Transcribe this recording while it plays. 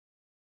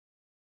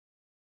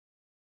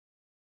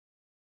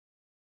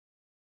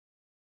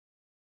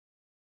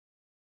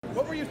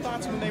were your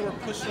thoughts when they were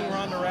pushing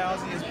Ronda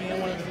Rousey as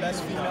being one of the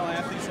best female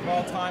athletes of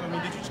all time? I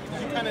mean,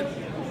 did you kind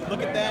of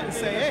look at that and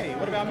say, hey,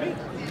 what about me?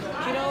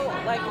 You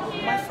know, like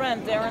my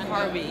friend Darren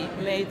Harvey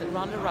made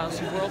Ronda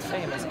Rousey world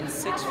famous in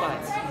 6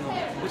 fights,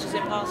 which is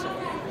impossible.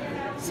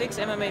 6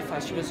 MMA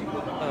fights. She was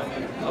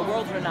a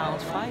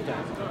world-renowned fighter.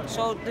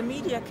 So the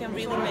media can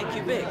really make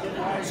you big.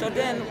 So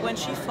then when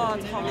she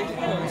fought Holly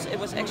Holmes, it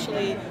was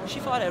actually, she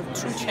fought a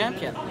true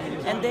champion.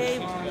 And they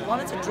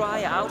wanted to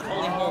dry out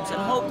Holly Holmes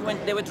and hoped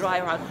when they would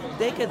dry her out,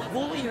 they could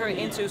bully her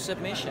into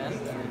submission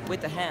with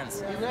the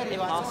hands.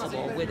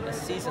 Impossible with a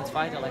seasoned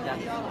fighter like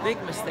that.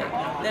 Big mistake.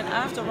 Then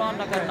after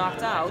Ronda got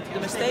knocked out, the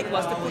mistake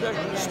was to put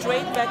her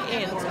straight back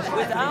in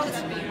without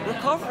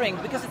recovering,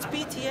 because it's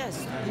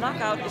PTS.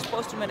 Knockout is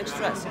post-traumatic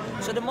stress.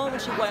 So the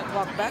moment she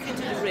walked back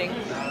into the ring,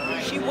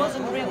 she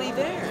wasn't really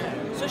there.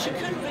 So she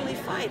couldn't really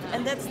fight.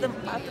 And that's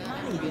about the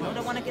money, you know,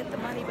 they want to get the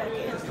money back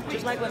in.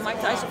 Just like when Mike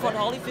Tyson fought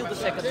Holyfield the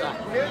second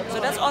time. So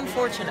that's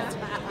unfortunate.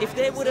 If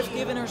they would have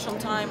given her some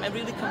time and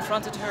really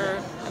confronted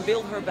her and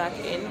built her back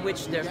in,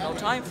 which there's no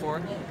time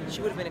for,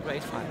 she would have been a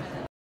great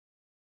fighter.